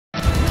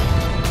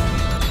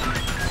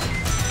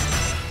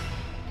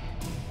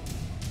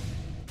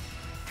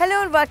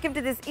Hello and welcome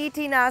to this ET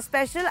Now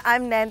special.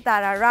 I'm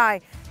Nayanthara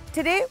Rai.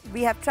 Today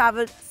we have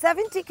travelled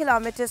 70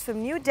 kilometers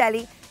from New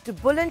Delhi to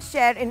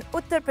Bulandshahr in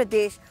Uttar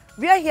Pradesh.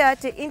 We are here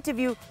to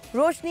interview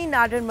Roshni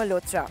Nadar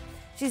Malhotra.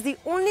 She's the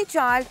only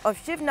child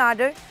of Shiv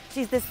Nadar.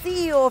 She's the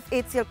CEO of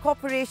HCL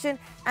Corporation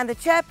and the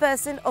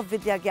chairperson of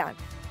VidyaGyan.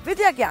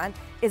 VidyaGyan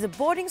is a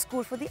boarding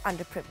school for the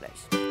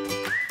underprivileged.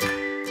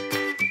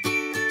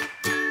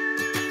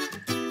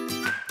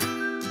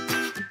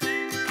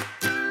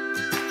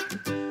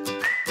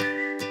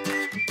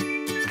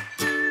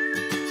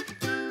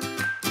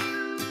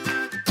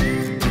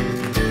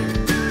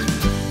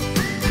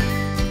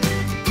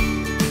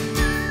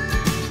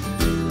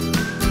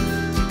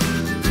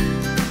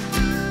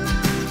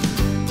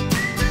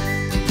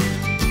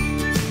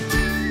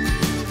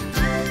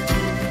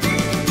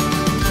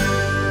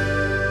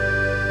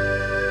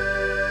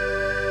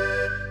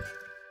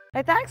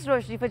 Thanks,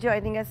 Roshni, for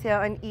joining us here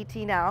on ET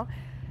Now.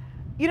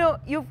 You know,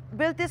 you've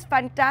built this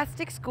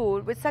fantastic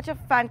school with such a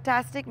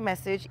fantastic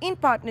message in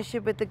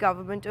partnership with the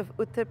government of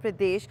Uttar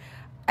Pradesh.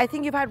 I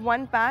think you've had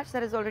one batch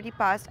that has already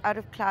passed out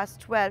of class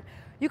 12.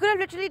 You could have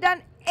literally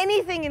done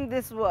anything in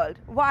this world.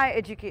 Why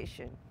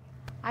education?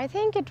 I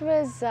think it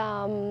was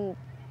a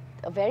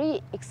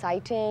very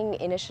exciting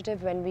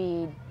initiative when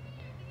we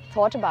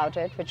thought about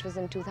it, which was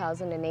in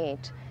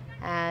 2008.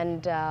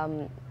 And,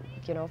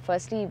 you know,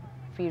 firstly,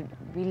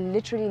 we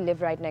literally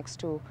live right next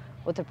to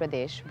Uttar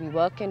Pradesh. We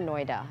work in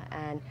Noida,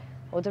 and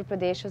Uttar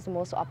Pradesh is the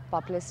most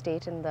populous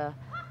state in the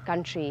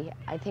country.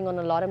 I think on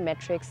a lot of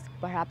metrics,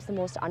 perhaps the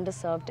most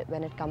underserved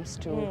when it comes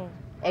to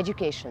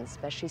education,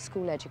 especially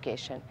school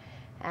education.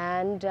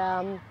 And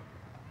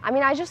I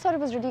mean, I just thought it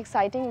was really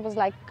exciting. It was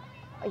like,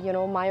 you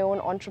know, my own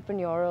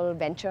entrepreneurial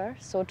venture,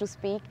 so to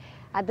speak.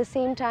 At the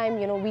same time,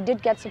 you know, we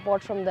did get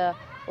support from the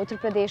Uttar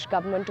Pradesh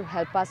government to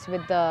help us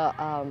with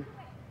the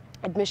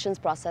admissions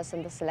process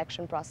and the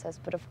selection process,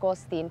 but of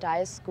course the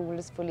entire school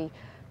is fully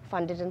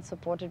funded and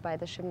supported by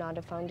the Shiv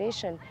Nadar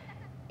Foundation.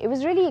 It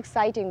was really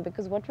exciting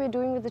because what we're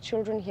doing with the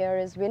children here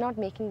is we're not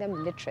making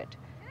them literate.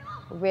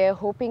 We're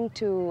hoping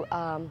to,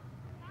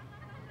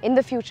 in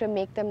the future,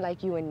 make them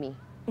like you and me,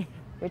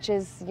 which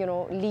is, you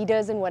know,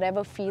 leaders in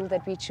whatever field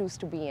that we choose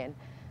to be in.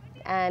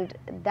 And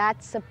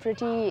that's a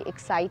pretty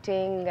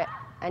exciting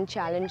and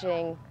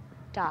challenging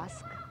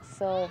task.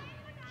 So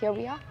here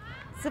we are.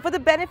 So for the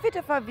benefit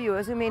of our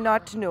viewers who may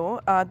not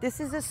know, this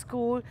is a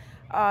school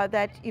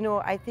that, you know,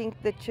 I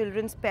think the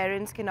children's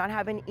parents cannot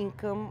have an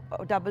income,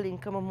 or double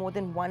income of more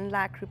than 1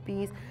 lakh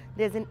rupees.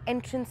 There's an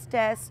entrance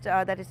test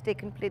that is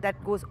taken place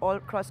that goes all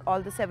across all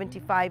the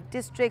 75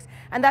 districts,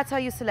 and that's how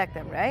you select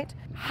them, right?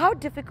 How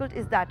difficult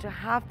is that to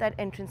have that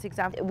entrance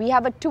exam? We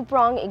have a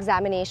two-prong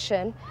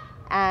examination,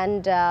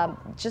 and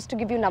just to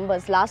give you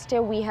numbers, last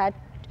year we had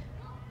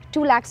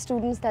 2 lakh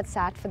students that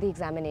sat for the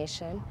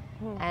examination.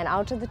 And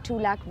out of the 2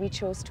 lakh, we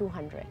chose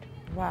 200.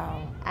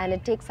 Wow. And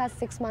it takes us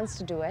 6 months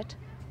to do it.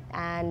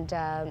 And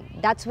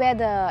that's where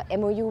the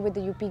MOU with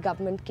the UP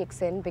government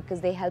kicks in,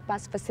 because they help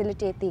us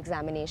facilitate the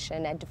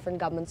examination at different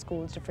government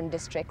schools, different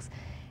districts.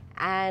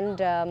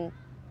 And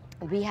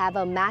we have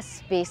a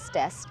mass-based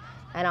test.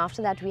 And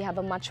after that, we have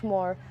a much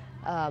more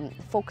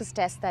focused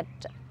test that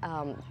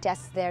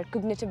tests their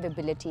cognitive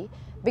ability.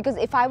 Because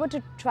if I were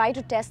to try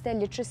to test their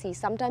literacy,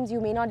 sometimes you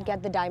may not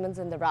get the diamonds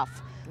in the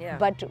rough. Yeah.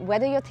 But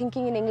whether you're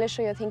thinking in English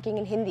or you're thinking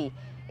in Hindi,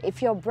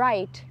 if you're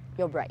bright,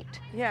 you're bright.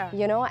 Yeah.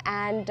 You know,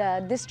 and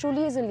this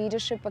truly is a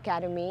leadership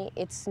academy.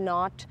 It's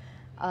not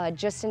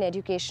just an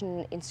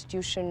education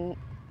institution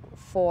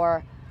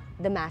for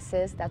the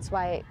masses. That's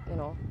why, you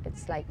know,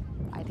 it's like,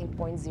 I think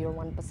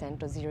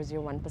 0.01% or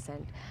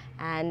 0.001%.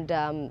 And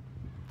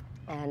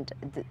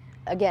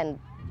again,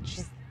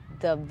 just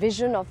the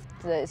vision of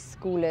the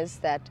school is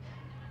that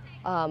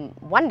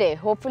one day,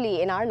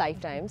 hopefully in our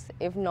lifetimes,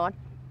 if not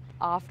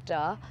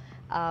after,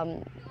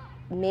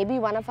 maybe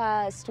one of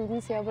our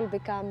students here will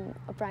become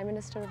a Prime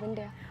Minister of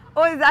India.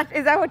 Oh, is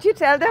that what you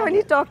tell them when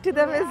you talk to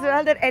them as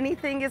well, that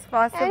anything is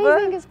possible?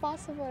 Anything is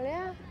possible,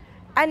 yeah.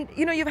 And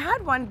you know, you've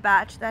had one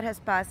batch that has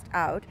passed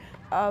out.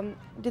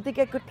 Did they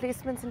get good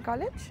placements in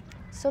college?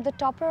 So the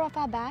topper of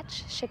our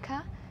batch,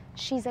 Shikha,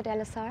 she's at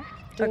LSR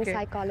doing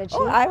psychology.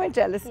 Oh, I went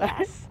to LSR.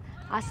 Yes.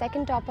 Our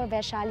second topper,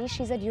 Vaishali,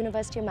 she's at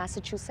University of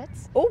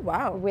Massachusetts. Oh,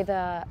 wow. With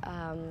a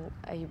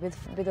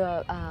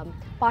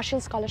partial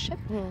scholarship.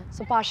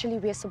 So partially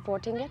we are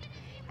supporting it.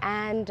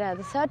 And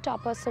the third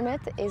topper,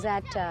 Sumit, is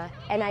at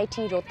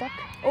NIT Rohtak.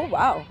 Oh,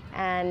 wow.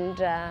 And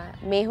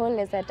Mehul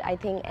is at, I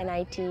think,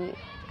 NIT,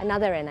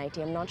 another NIT,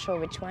 I'm not sure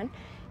which one.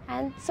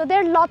 And so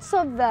there are lots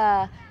of,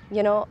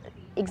 you know,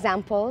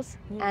 examples.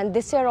 And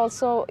this year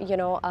also, you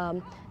know,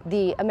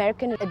 the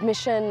American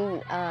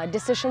admission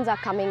decisions are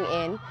coming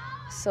in.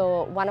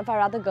 So one of our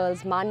other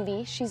girls,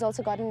 Manvi, she's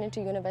also gotten into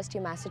University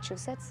of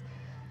Massachusetts.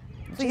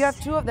 So you have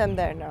 2 of them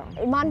there now?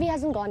 Manvi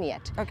hasn't gone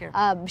yet. Okay.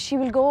 She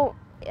will go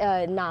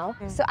now.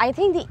 So I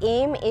think the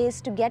aim is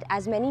to get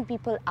as many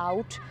people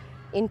out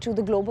into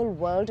the global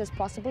world as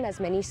possible, as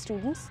many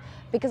students,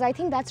 because I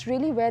think that's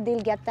really where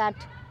they'll get that,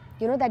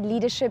 you know, that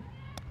leadership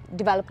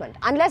development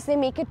unless they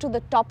make it to the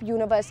top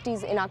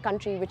universities in our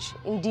country, which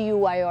in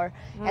DUI or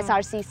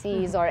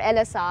SRCCs or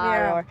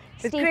LSR or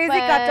with crazy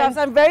cutoffs.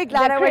 I'm very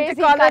glad I went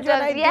to college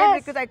when I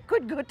did, because I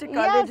could go to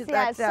college at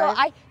that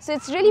time. So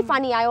it's really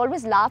funny. I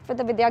always laugh with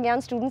the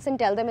VidyaGyan students and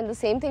tell them, and the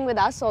same thing with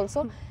us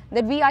also,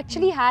 that we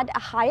actually had a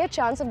higher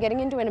chance of getting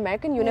into an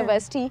American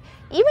university,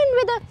 even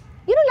with a,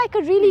 you know, like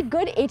a really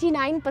good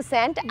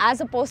 89% as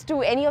opposed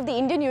to any of the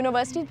Indian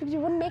universities, because you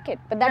wouldn't make it.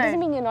 But that doesn't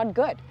mean you're not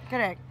good.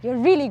 Correct. You're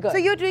really good. So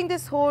you're doing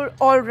this whole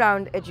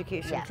all-round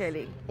education,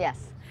 clearly.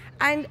 Yes.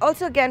 And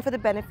also, again, for the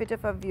benefit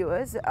of our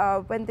viewers,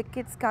 when the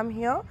kids come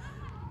here,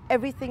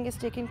 everything is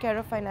taken care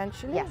of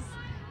financially? Yes.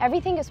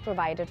 Everything is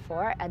provided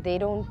for. They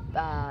don't,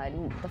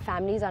 the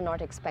families are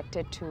not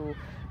expected to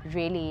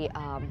really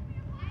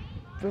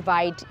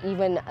provide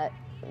even,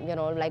 you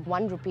know, like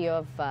 1 rupee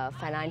of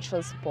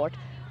financial support.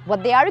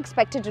 What they are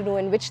expected to do,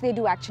 and which they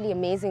do actually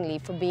amazingly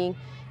for being,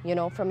 you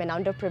know, from an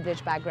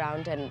underprivileged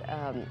background, and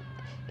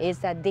is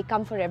that they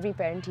come for every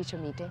parent-teacher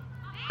meeting.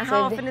 And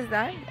how often is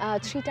that?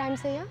 3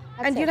 times a year.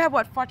 And you'll have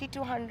what,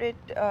 4,200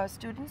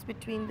 students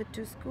between the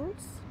 2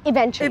 schools?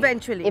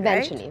 Eventually.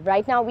 Eventually.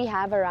 Right now we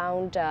have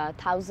around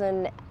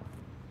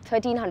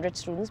 1,300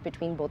 students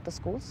between both the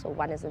schools. So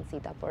one is in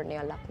Sitapur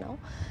near Lucknow,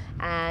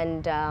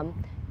 and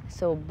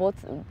so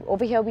both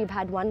over here we've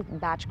had 1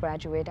 batch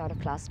graduate out of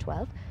class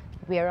 12.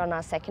 We are on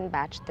our 2nd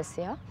batch this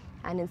year,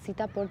 and in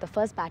Sitapur the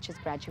 1st batch is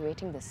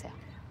graduating this year.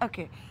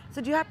 Okay,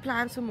 so do you have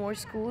plans for more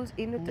schools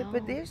in Uttar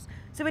Pradesh?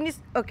 So when you,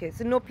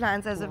 so no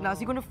plans as of now, so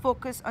you're going to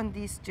focus on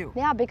these 2?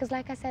 Yeah, because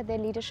like I said, they're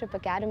leadership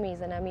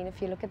academies, and I mean,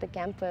 if you look at the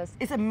campus,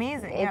 it's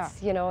amazing.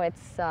 It's, you know,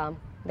 it's the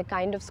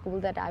kind of school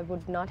that I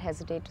would not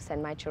hesitate to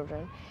send my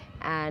children,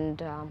 and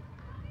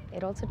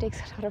it also takes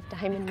a lot of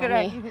time and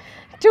money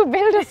to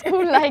build a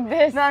school like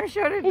this. No, I'm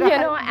sure it does. You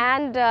know,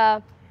 and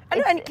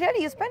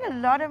clearly you spend a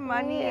lot of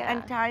money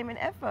and time and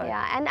effort.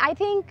 Yeah, and I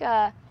think,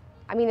 I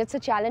mean, it's a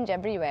challenge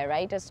everywhere,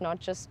 right? It's not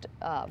just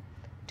to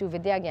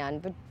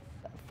VidyaGyan, but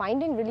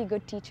finding really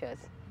good teachers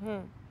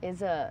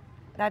is a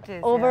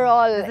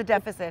overall there's a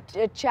deficit.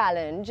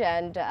 Challenge.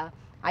 And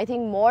I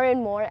think more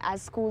and more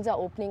as schools are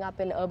opening up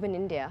in urban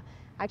India,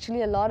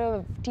 actually a lot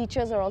of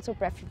teachers are also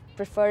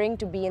preferring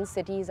to be in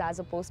cities as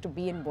opposed to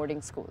be in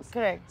boarding schools.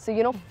 Correct. So,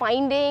 you know,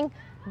 finding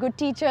good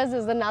teachers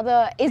is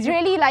is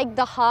really like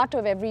the heart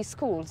of every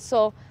school.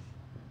 So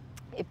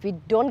if we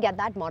don't get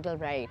that model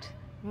right,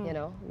 you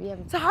know, we have...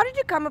 So how did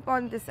you come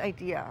upon this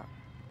idea?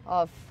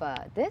 Of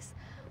this?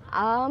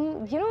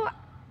 You know,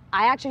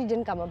 I actually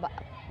didn't come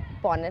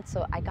upon it,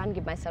 so I can't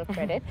give myself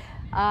credit.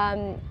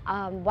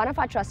 One of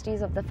our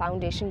trustees of the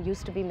foundation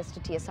used to be Mr.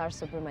 TSR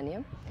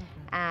Subramaniam,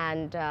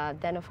 and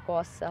then of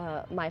course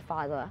my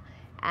father,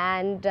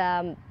 and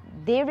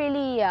they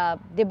really,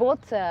 they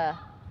both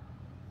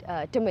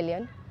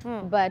Tamilian,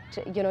 but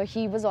you know,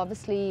 he was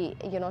obviously,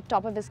 you know,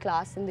 top of his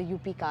class in the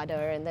UP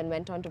cadre, and then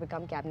went on to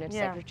become Cabinet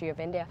Secretary of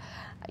India.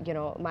 You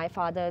know, my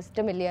father's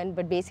Tamilian,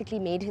 but basically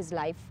made his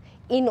life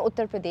in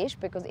Uttar Pradesh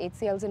because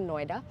HCL's in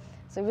Noida.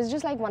 So it was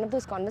just like one of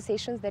those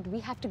conversations that we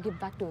have to give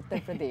back to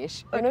Uttar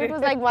Pradesh. You know, it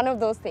was like one of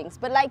those things.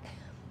 But like,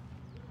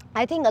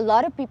 I think a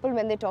lot of people,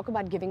 when they talk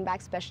about giving back,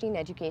 especially in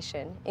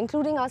education,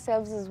 including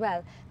ourselves as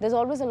well, there's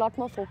always a lot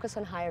more focus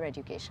on higher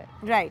education.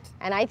 Right.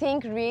 And I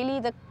think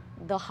really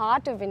the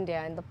heart of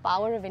India and the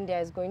power of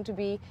India is going to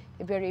be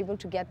if we're able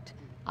to get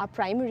our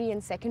primary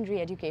and secondary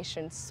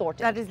education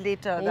sorted. That is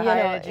later, the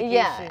higher education.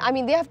 Yeah, I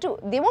mean,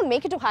 they won't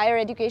make it to higher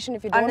education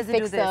if you don't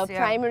fix the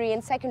primary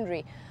and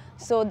secondary.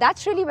 So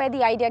that's really where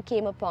the idea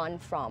came upon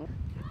from.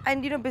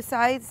 And you know,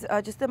 besides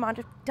just the amount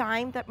of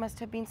time that must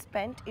have been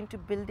spent into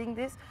building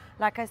this,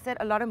 like I said,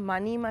 a lot of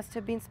money must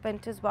have been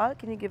spent as well.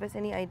 Can you give us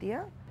any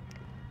idea?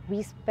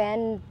 We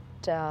spent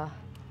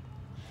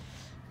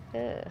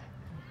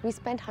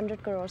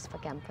 100 crores for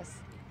campus.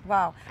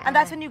 Wow. And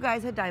that's when you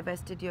guys had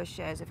divested your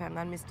shares, if I'm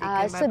not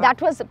mistaken. So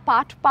that was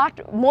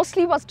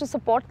mostly was to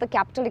support the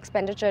capital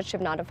expenditure at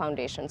Shiv Nadar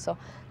Foundation. So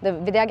the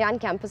VidyaGyan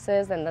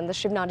campuses, and then the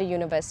Shiv Nadar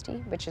University,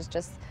 which is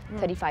just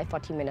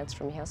 35-40 minutes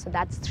from here. So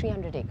that's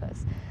 300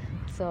 acres.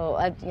 So,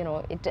 you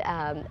know,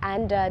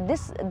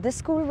 this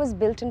school was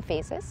built in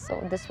phases.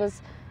 So this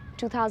was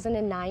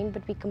 2009,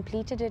 but we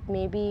completed it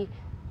maybe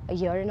a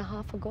year and a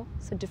half ago.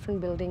 So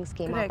different buildings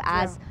came up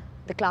as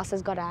the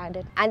classes got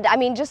added. And I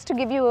mean, just to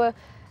give you a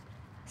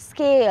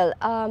scale,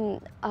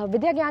 a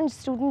VidyaGyan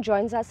student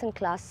joins us in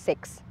class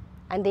 6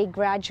 and they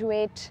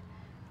graduate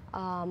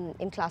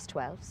in class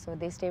 12. So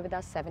they stay with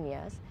us 7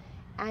 years.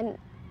 And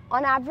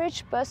on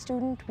average per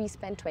student, we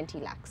spend 20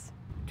 lakhs.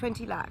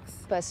 20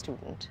 lakhs? Per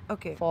student.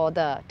 Okay. For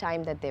the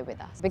time that they're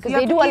with us. Because so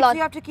they do a lot. So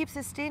you have to keep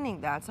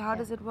sustaining that. So how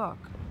does it work?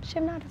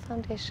 Shiv Nadar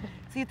Foundation.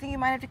 So you think you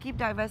might have to keep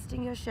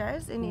divesting your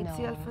shares in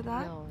HCL for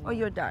that? No. Or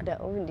you're done?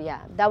 Yeah,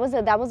 that was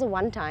a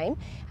one time,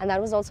 and that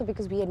was also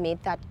because we had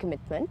made that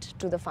commitment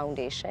to the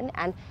foundation.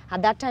 And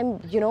at that time,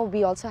 you know,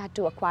 we also had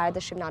to acquire the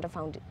Shiv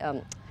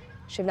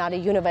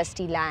Nadar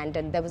University land,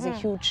 and there was a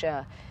huge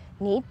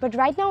need, but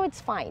right now it's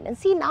fine. And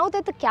see, now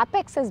that the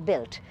capex is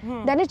built,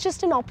 then it's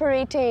just an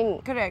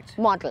operating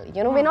model.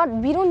 You know,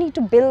 we don't need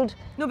to build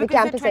the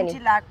campus anymore.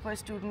 20 lakh per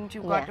student,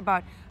 you've got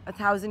about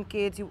 1,000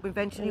 kids. You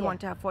eventually want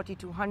to have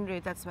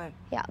 4,200. That's why.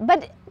 Yeah,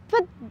 but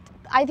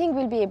I think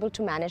we'll be able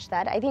to manage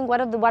that. I think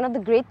one of the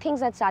great things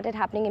that started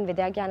happening in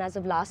VidyaGyan as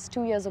of last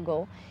 2 years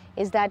ago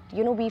is that,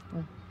 you know, we've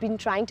been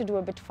trying to do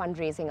a bit of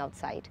fundraising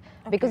outside,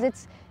 because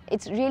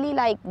it's really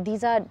like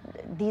these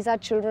are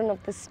children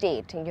of the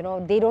state. You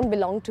know, they don't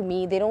belong to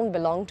me, they don't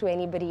belong to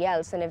anybody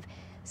else. And if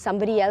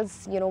somebody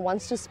else, you know,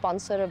 wants to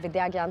sponsor a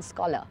VidyaGyan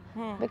scholar,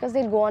 because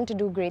they'll go on to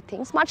do great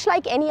things, much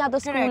like any other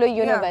school or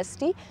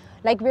university.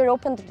 Like, we're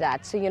open to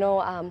that. So, you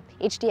know,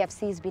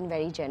 HDFC has been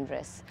very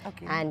generous.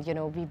 And, you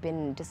know, we've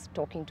been just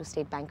talking to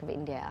State Bank of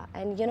India.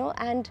 And, you know,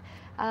 and...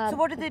 so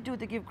what do?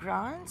 They give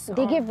grants?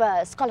 They give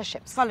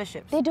scholarships.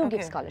 Scholarships. They do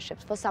give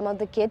scholarships for some of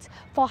the kids,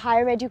 for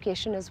higher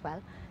education as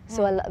well.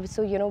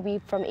 So you know, we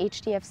from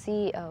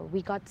HDFC,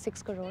 we got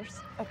 6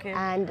 crores.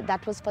 And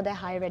that was for their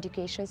higher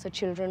education. So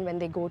children, when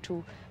they go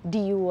to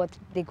DU or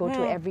they go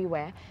to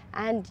everywhere.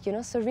 And, you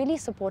know, so really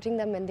supporting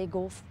them when they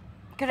go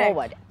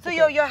forward. So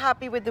you're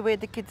happy with the way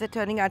the kids are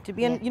turning out to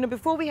be. And, you know,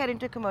 before we head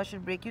into a commercial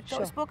break, you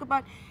spoke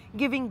about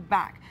giving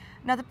back.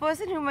 Now, the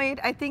person who made,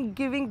 I think,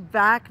 giving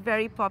back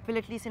very popular,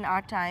 at least in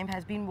our time,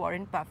 has been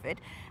Warren Buffett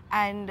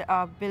and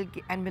Bill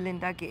and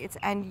Melinda Gates.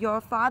 And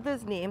your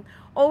father's name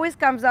always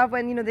comes up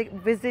when, you know, they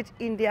visit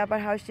India,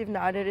 about how Shiv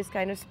Nadar is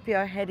kind of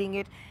spearheading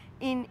it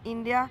in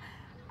India.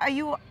 Are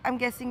you, I'm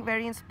guessing,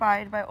 very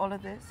inspired by all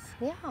of this?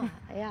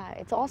 Yeah,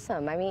 it's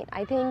awesome. I mean,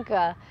 I think,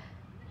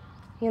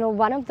 you know,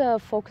 one of the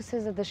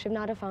focuses that the Shiv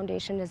Nadar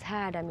Foundation has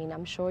had, I mean,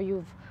 I'm sure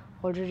you've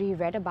already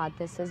read about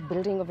this, is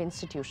building of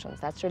institutions.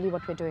 That's really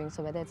what we're doing.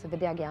 So whether it's the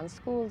VidyaGyan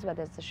schools,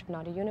 whether it's the Shiv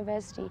Nadar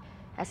University,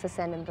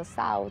 SSN in the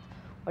south,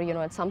 or, you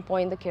know, at some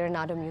point the Kiran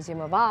Nadar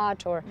Museum of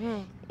Art, or,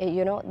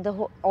 you know, the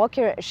whole, or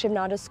Shiv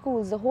Nadar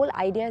schools, the whole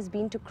idea has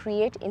been to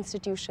create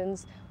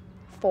institutions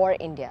for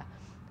India.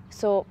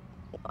 So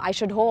I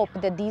should hope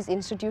that these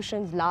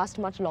institutions last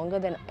much longer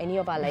than any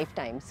of our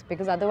lifetimes,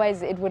 because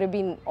otherwise it would have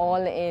been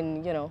all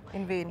in, you know,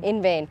 in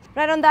vain.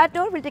 Right, on that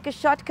note, we'll take a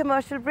short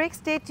commercial break.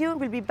 Stay tuned.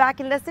 We'll be back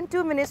in less than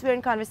 2 minutes. We're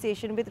in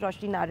conversation with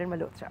Roshni Nadar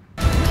Malhotra.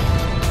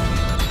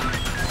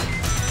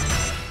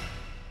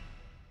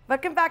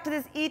 Welcome back to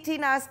this ET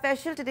Now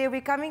special. Today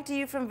we're coming to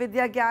you from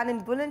VidyaGyan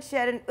in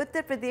Bulandshahr in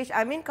Uttar Pradesh.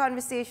 I'm in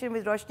conversation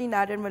with Roshni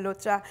Nadar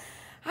Malhotra.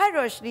 Hi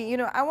Roshni, you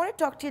know, I want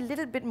to talk to you a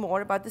little bit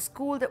more about the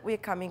school that we're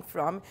coming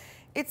from.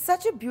 It's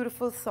such a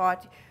beautiful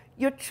thought.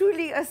 You're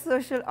truly a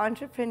social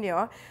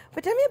entrepreneur.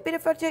 But tell me a bit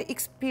about your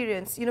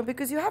experience, you know,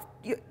 because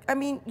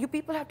you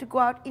people have to go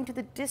out into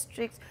the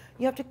districts.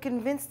 You have to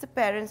convince the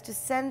parents to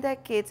send their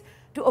kids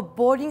to a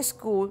boarding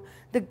school.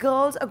 The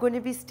girls are going to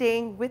be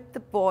staying with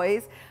the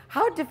boys.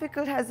 How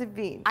difficult has it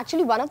been?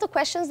 Actually, one of the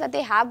questions that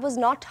they have was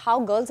not how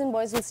girls and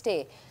boys will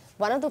stay.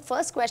 One of the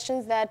first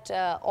questions that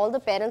all the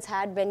parents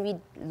had when we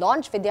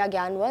launched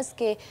VidyaGyan was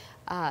ke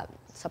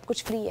sab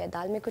kuch free hai,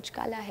 dal mein kuch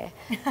kala hai.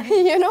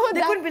 You know,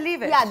 they couldn't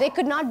believe it. Yeah, they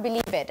could not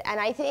believe it. And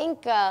I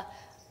think,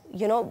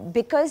 you know,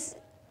 because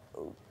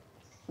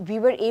we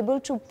were able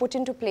to put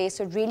into place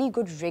a really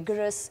good,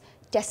 rigorous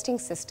testing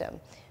system.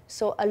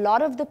 So a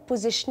lot of the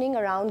positioning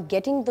around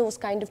getting those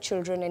kind of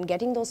children and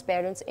getting those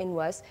parents in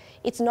was,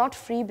 it's not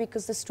free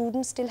because the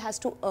student still has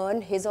to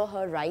earn his or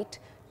her right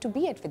to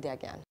be at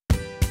VidyaGyan.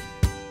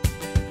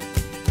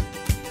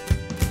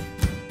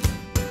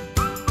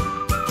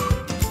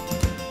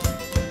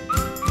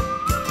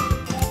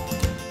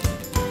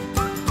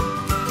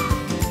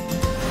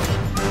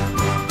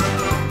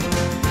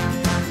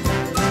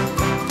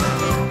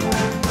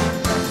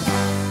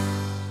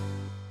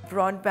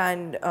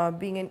 Broadband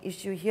being an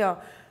issue here.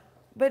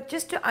 But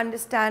just to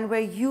understand where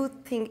you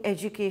think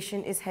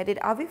education is headed,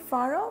 are we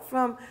far off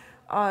from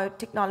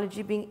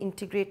technology being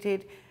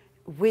integrated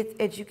with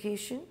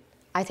education?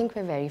 I think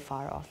we're very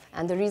far off.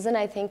 And the reason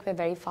I think we're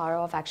very far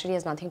off actually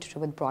has nothing to do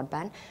with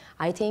broadband.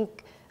 I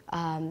think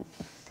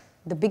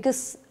the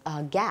biggest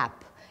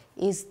gap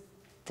is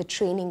the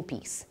training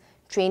piece.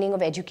 Training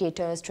of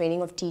educators,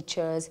 training of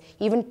teachers,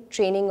 even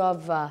training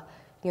of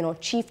you know,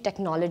 chief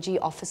technology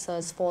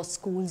officers for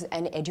schools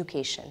and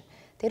education.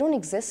 They don't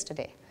exist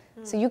today.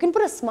 So you can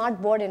put a smart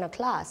board in a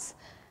class,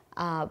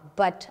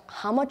 but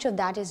how much of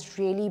that is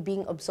really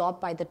being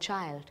absorbed by the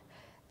child?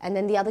 And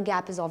then the other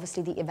gap is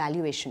obviously the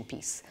evaluation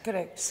piece.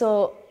 Correct.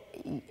 So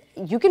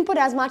you can put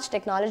as much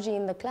technology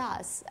in the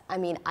class. I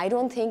mean, I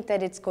don't think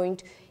that it's going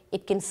to,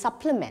 it can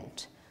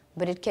supplement,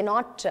 but it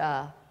cannot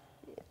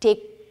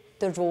take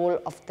the role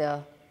of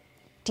the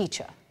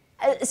teacher,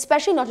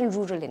 especially not in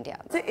rural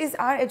India. So is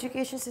our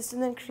education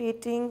system then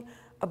creating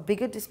a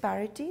bigger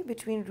disparity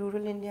between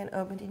rural India and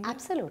urban India?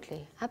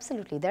 Absolutely,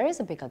 absolutely. There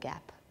is a bigger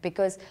gap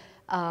because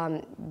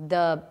all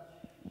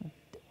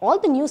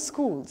the new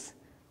schools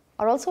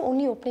are also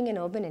only opening in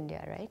urban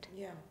India, right?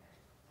 Yeah.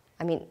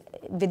 I mean,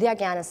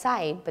 VidyaGyan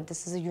aside, but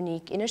this is a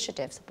unique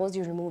initiative. Suppose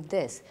you remove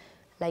this,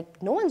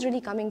 like no one's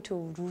really coming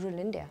to rural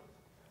India.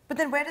 But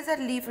then where does that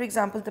leave, for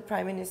example, the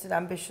Prime Minister's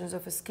ambitions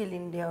of a Skill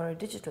India or a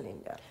Digital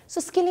India? So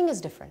skilling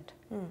is different.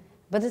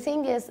 But the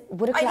thing is,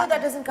 I know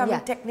that doesn't come in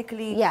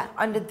technically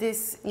under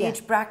this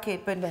age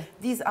bracket, but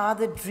these are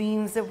the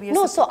dreams that we are...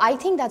 No, so I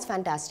think that's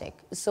fantastic.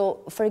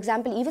 So, for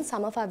example, even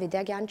some of our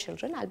VidyaGyan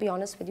children, I'll be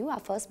honest with you, our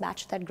first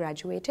batch that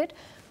graduated,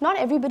 not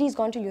everybody's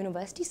gone to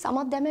university. Some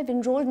of them have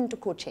enrolled into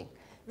coaching.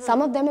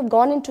 Some of them have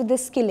gone into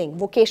this skilling,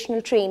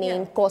 vocational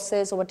training,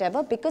 courses or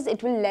whatever, because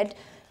it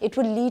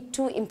will lead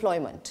to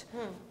employment,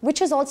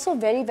 which is also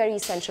very, very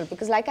essential.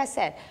 Because like I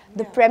said,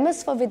 the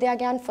premise for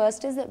VidyaGyan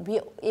first is that we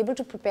are able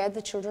to prepare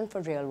the children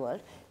for real world.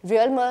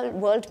 Real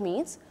world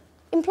means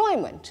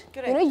employment.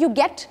 Correct. You know, you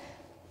get,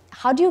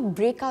 how do you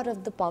break out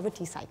of the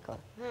poverty cycle?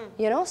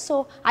 You know,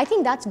 so I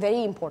think that's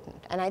very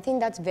important. And I think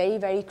that's very,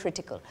 very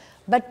critical.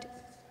 But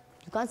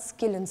you can't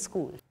skill in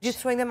school. You're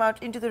throwing them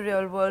out into the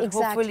real world,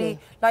 hopefully,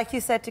 like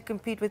you said, to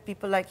compete with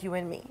people like you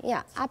and me.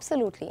 Yeah,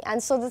 absolutely.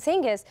 And so the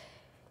thing is,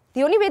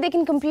 the only way they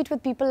can compete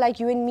with people like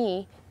you and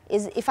me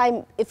is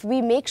if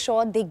we make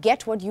sure they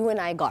get what you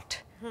and I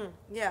got.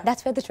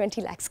 That's where the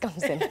 20 lakhs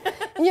comes in.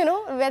 You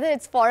know, whether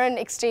it's foreign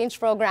exchange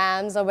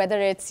programs or whether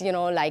it's, you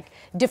know, like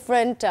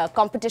different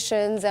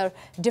competitions or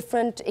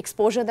different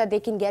exposure that they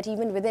can get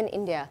even within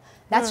India.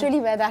 That's really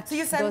where that goes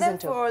into. So you send them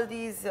for all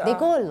these... They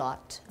go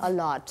a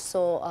lot.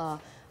 So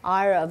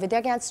our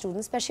VidyaGyan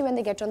students, especially when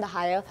they get on the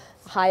higher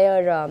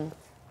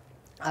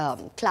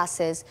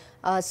classes.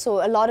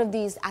 So a lot of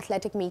these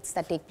athletic meets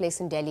that take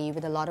place in Delhi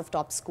with a lot of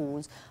top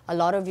schools, a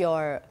lot of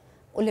your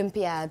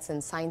Olympiads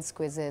and science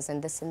quizzes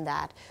and this and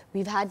that.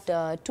 We've had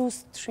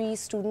 2-3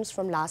 students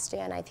from last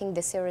year and I think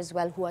this year as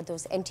well who are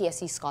those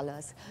NTSE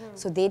scholars.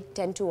 So they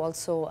tend to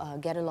also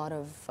get a lot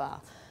of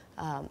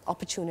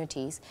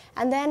opportunities.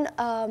 And then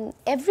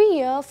every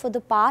year for the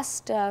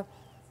past 3-4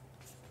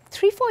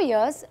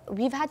 years,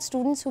 we've had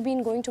students who've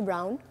been going to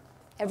Brown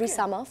every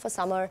summer for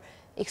summer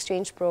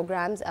exchange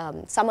programs,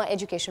 summer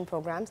education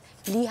programs,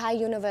 Lehigh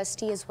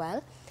University as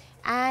well.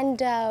 And,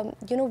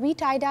 you know, we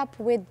tied up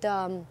with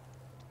the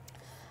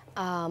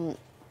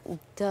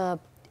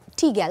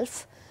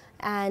T-Gelf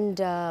and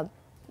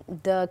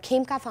the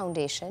Khemka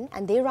Foundation,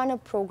 and they run a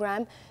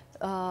program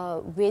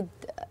with,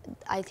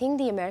 I think,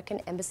 the American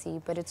Embassy,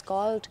 but it's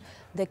called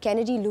the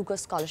Kennedy Lugar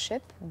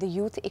Scholarship, the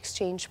Youth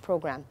Exchange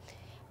Program.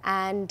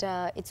 And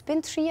it's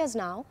been 3 years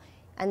now,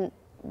 and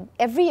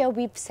every year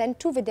we've sent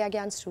 2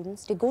 VidyaGyan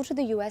students. They go to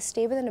the US,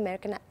 stay with an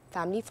American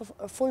family for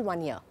a full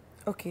 1 year.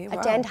 Okay, wow.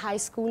 Attend high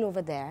school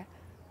over there.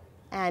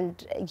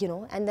 And, you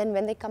know, and then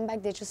when they come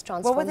back, they just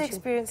transform. What were the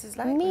experiences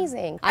like?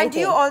 Amazing. And do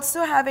you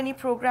also have any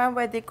program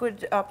where they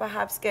could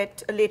perhaps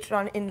get later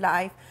on in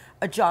life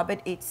a job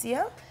at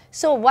HCL?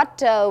 So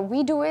what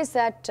we do is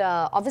that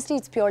obviously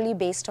it's purely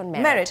based on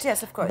merit. Merit,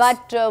 yes, of course.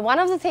 But one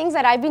of the things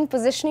that I've been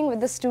positioning with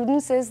the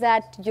students is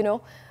that, you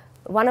know,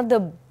 one of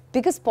the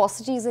biggest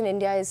paucities in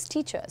India is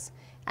teachers.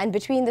 And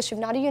between the Shiv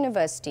Nadar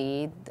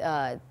University,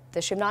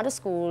 the Shiv Nadar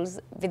schools,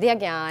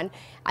 VidyaGyan,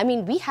 I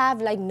mean, we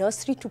have like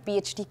nursery to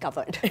PhD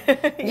covered,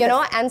 you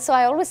know, and so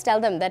I always tell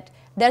them that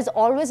there's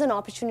always an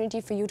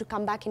opportunity for you to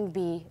come back and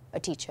be a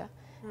teacher,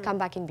 come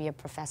back and be a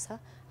professor.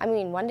 I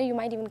mean, one day you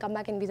might even come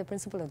back and be the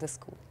principal of the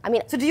school. I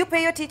mean, so do you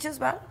pay your teachers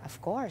well?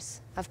 Of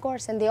course,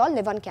 and they all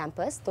live on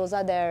campus. Those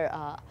are their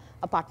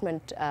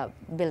apartment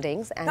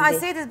buildings. And no, I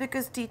say this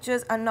because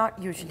teachers are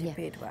not usually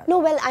paid well. No,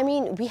 well, I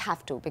mean, we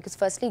have to, because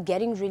firstly,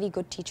 getting really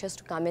good teachers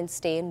to come and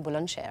stay in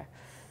Bulandshahr,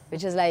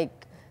 which is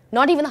like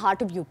not even the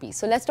heart of UP.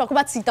 So let's talk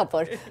about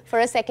Sitapur for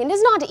a second.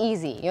 It's not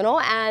easy, you know,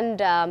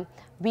 and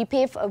we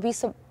pay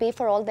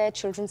for all their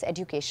children's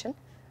education.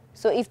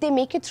 So if they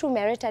make it through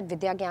merit at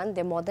VidyaGyan,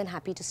 they're more than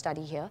happy to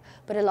study here.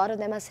 But a lot of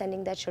them are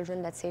sending their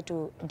children, let's say,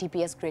 to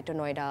DPS Greater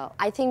Noida.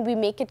 I think we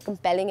make it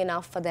compelling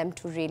enough for them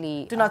to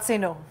really... To not say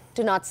no.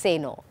 To not say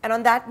no. And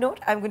on that note,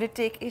 I'm going to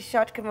take a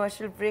short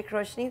commercial break,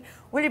 Roshni.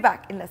 We'll be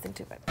back in less than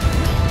 2 minutes.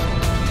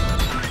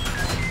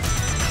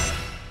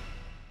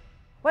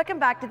 Welcome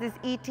back to this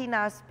ET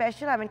Now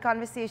special. I'm in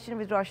conversation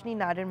with Roshni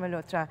Nadar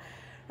Malhotra.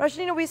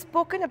 Roshni, you know, we've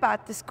spoken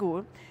about the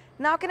school.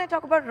 Now can I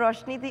talk about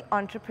Roshni, the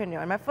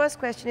entrepreneur? My first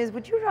question is,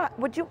 would you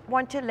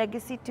want your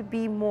legacy to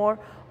be more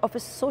of a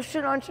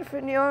social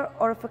entrepreneur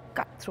or of a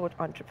cutthroat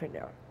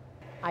entrepreneur?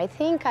 I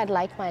think I'd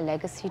like my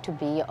legacy to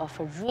be of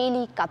a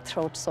really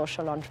cutthroat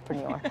social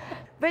entrepreneur.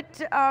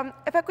 But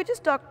if I could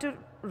just talk to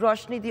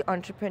Roshni, the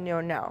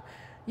entrepreneur now.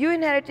 You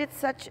inherited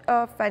such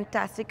a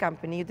fantastic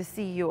company, you're the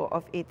CEO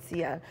of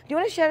HCL. Do you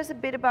want to share us a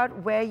bit about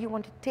where you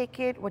want to take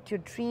it, what your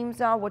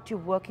dreams are, what you're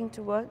working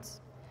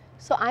towards?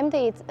 So I'm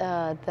the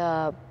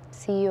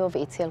CEO of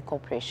HCL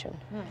Corporation,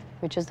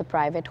 which is the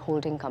private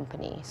holding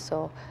company.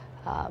 So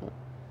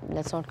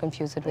let's not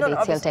confuse it with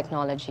HCL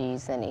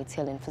Technologies and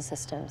HCL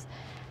Infosystems.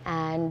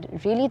 And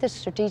really the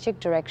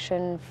strategic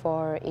direction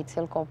for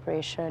HCL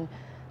Corporation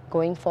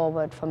going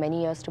forward for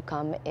many years to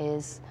come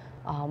is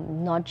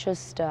not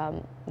just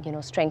you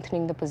know,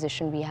 strengthening the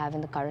position we have in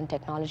the current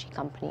technology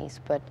companies,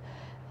 but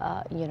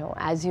you know,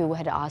 as you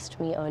had asked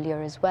me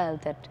earlier as well,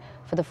 that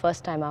for the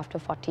first time after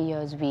 40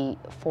 years, we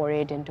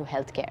forayed into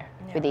healthcare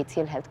with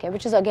HCL Healthcare,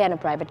 which is again a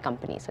private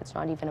company, so it's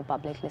not even a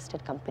public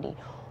listed company.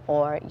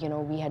 Or, you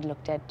know, we had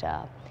looked at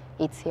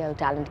HCL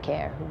Talent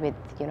Care with,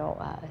 you know,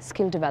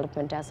 skill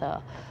development as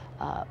a,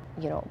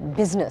 you know,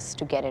 business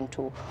to get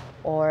into.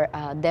 Or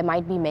there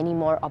might be many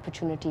more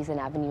opportunities and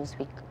avenues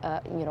we,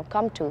 you know,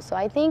 come to. So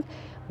I think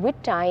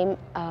with time,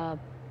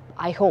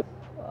 I hope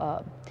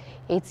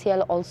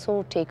HCL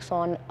also takes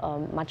on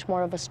much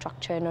more of a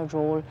structure and a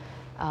role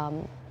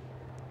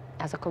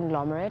as a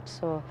conglomerate.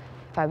 So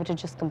if I were to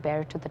just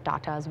compare it to the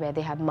Tatas, where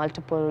they have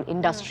multiple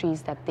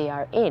industries that they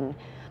are in,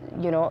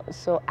 you know,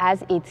 so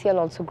as HCL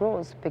also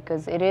grows,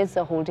 because it is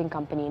a holding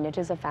company and it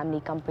is a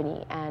family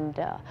company, and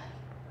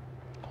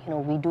you know,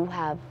 we do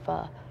have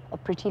a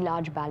pretty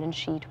large balance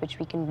sheet which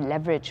we can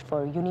leverage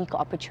for unique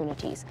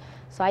opportunities.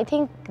 So I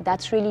think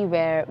that's really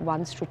where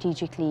one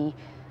strategically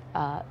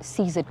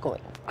sees it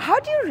going. How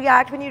do you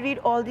react when you read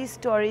all these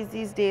stories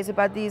these days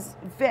about these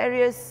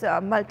various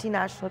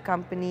multinational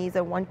companies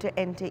that want to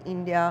enter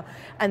India,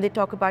 and they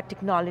talk about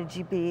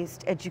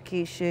technology-based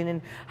education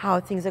and how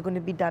things are going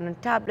to be done on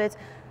tablets?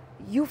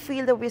 You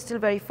feel that we're still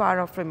very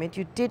far off from it.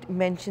 You did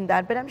mention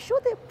that, but I'm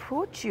sure they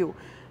approach you.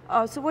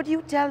 So what do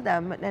you tell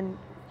them, and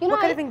you know,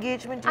 what kind of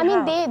engagement do you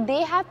have? I mean,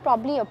 they have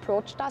probably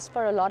approached us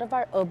for a lot of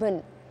our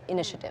urban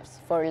initiatives,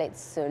 for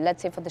let's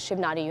say for the Shiv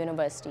Nadar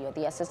University or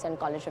the SSN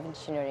College of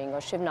Engineering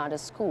or Shiv Nadar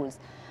schools.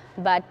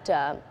 But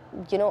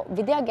you know,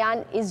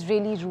 VidyaGyan is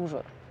really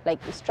rural, like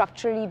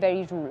structurally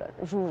very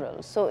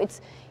rural. So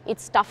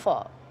it's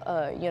tougher,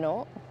 you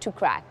know, to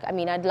crack. I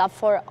mean, I'd love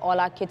for all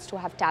our kids to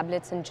have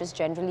tablets and just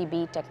generally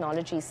be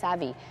technology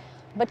savvy.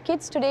 But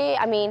kids today,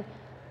 I mean,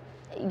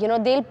 you know,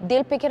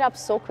 they'll pick it up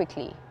so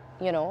quickly,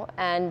 you know,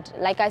 and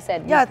like I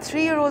said, yeah,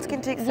 3-year-olds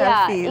can take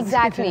selfies. Yeah,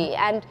 exactly.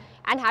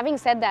 And having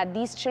said that,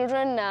 these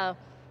children,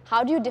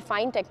 how do you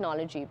define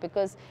technology?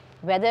 Because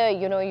whether,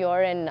 you know,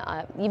 you're in,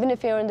 even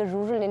if you're in the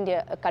rural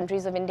India,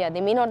 countries of India,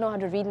 they may not know how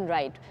to read and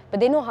write, but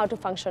they know how to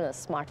function a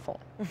smartphone.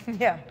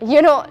 Yeah.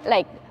 You know,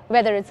 like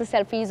whether it's the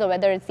selfies or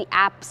whether it's the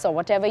apps or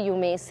whatever you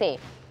may say.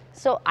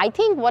 So I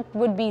think what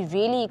would be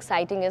really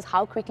exciting is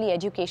how quickly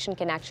education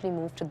can actually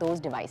move to those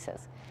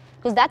devices.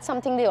 Because that's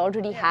something they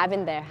already have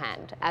in their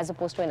hand, as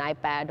opposed to an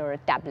iPad or a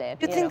tablet.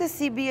 Do you think the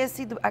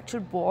CBSE, the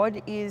actual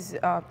board, is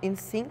in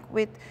sync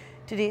with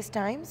today's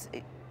times?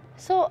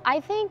 So I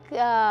think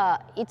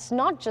it's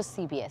not just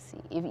CBSE.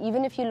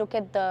 Even if you look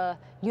at the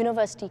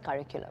university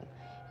curriculum,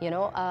 you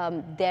know,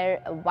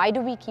 why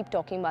do we keep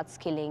talking about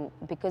skilling?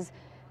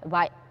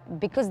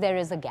 Because there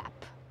is a gap.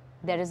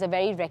 There is a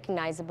very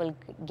recognizable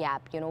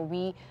gap. You know,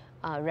 we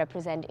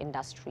represent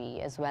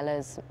industry as well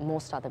as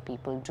most other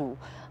people do,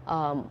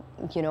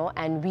 you know,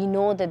 and we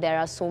know that there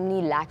are so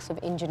many lacks of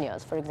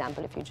engineers. For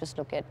example, if you just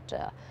look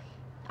at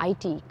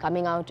IT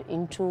coming out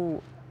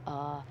into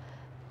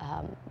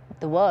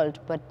the world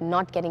but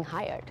not getting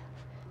hired,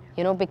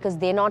 you know, because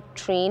they're not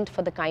trained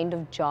for the kind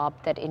of job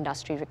that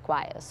industry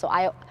requires. So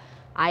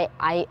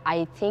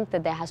I think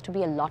that there has to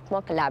be a lot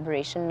more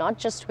collaboration, not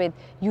just with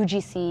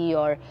UGC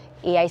or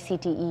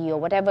AICTE or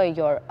whatever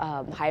your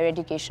higher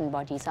education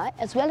bodies are,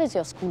 as well as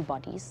your school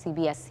bodies,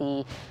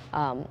 CBSE,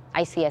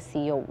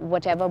 ICSE or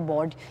whatever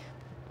board,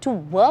 to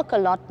work a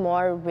lot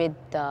more with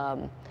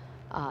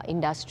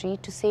industry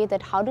to say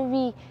that how do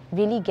we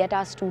really get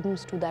our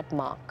students to that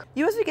mark.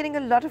 You must be getting a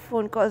lot of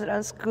phone calls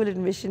around school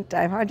admission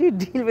time. How do you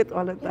deal with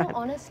all of that? You know,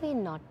 honestly,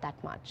 not that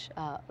much.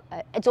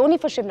 It's only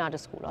for Shiv Nadar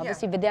school.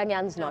 Obviously,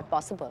 VidyaGyan is not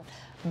possible.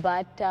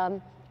 But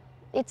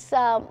it's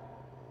not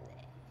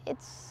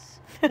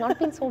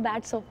been so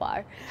bad so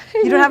far.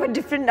 You don't have a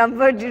different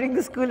number during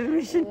the school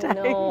admission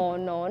time?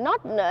 No,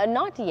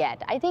 not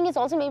yet. I think it's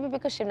also maybe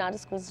because Shiv Nadar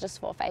school is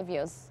just 4 or 5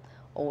 years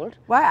old.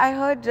 Why? I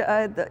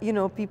heard, you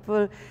know,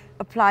 people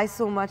apply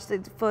so much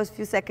that the first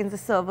few seconds the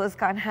servers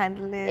can't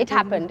handle it. It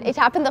happened. It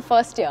happened the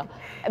first year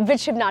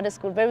with Shiv Nadar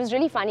school. But it was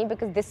really funny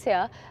because this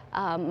year,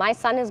 my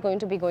son is going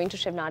to be going to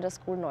Shiv Nadar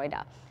school,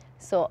 Noida.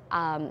 So,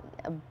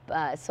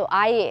 so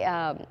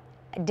I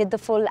did the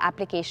full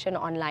application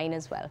online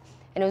as well.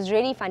 And it was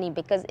really funny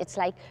because it's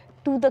like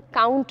to the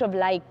count of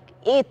like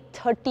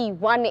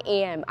 8:31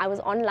 a.m. I was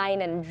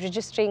online and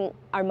registering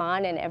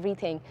Arman and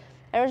everything.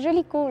 And it was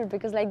really cool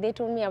because like they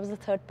told me I was the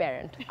third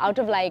parent out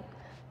of like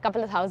a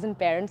couple of thousand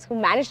parents who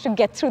managed to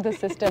get through the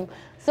system.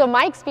 So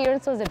my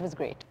experience was, it was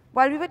great.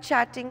 While we were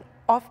chatting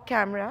off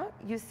camera,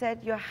 you said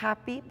you're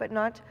happy but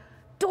not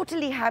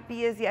totally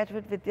happy as yet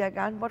with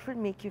VidyaGyan. What will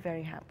make you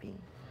very happy?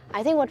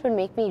 I think what will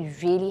make me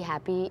really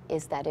happy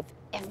is that if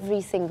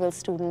every single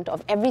student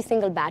of every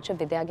single batch of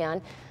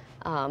VidyaGyan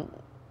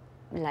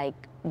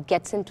like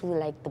gets into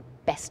like the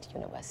best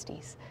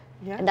universities.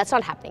 Yeah. And that's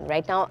not happening.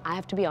 Right now, I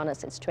have to be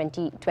honest, it's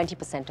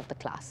 20% of the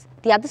class.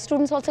 The other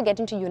students also get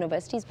into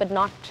universities, but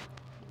not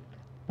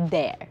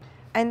there.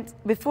 And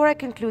before I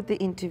conclude the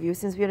interview,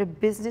 since we are a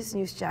business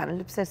news channel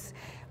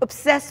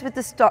obsessed with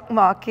the stock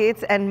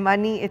markets and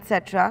money,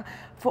 etc.,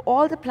 for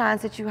all the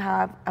plans that you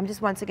have, I'm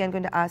just once again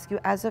going to ask you,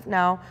 as of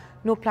now,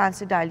 no plans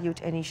to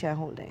dilute any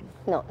shareholding?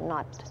 No,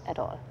 not at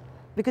all.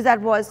 Because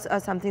that was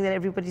something that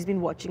everybody's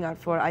been watching out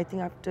for, I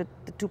think after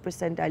the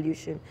 2%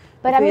 dilution.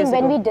 But I mean,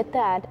 when we did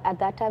that, at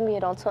that time we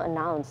had also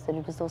announced that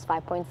it was those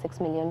 5.6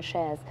 million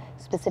shares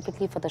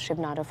specifically for the Shiv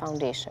Nadar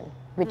Foundation,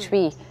 which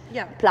we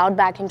plowed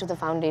back into the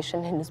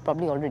foundation and is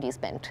probably already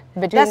spent.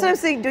 That's what I'm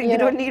saying, you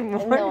don't need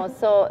more. No,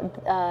 so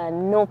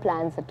no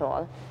plans at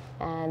all.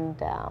 And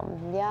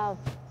yeah,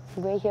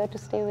 we're here to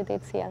stay with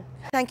HCL.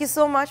 Thank you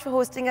so much for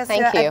hosting us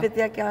here at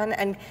VidyaGyan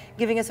and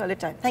giving us all your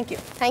time. Thank you.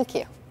 Thank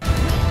you.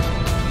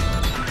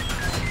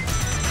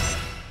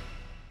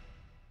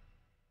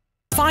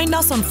 Find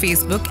us on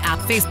Facebook at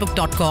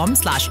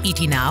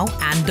facebook.com/etnow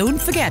and don't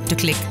forget to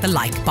click the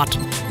like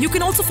button. You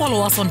can also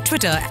follow us on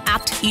Twitter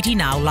at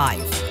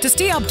etnowlive. To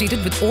stay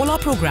updated with all our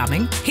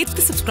programming, hit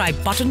the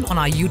subscribe button on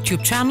our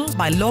YouTube channel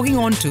by logging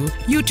on to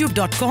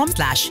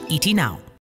youtube.com/etnow.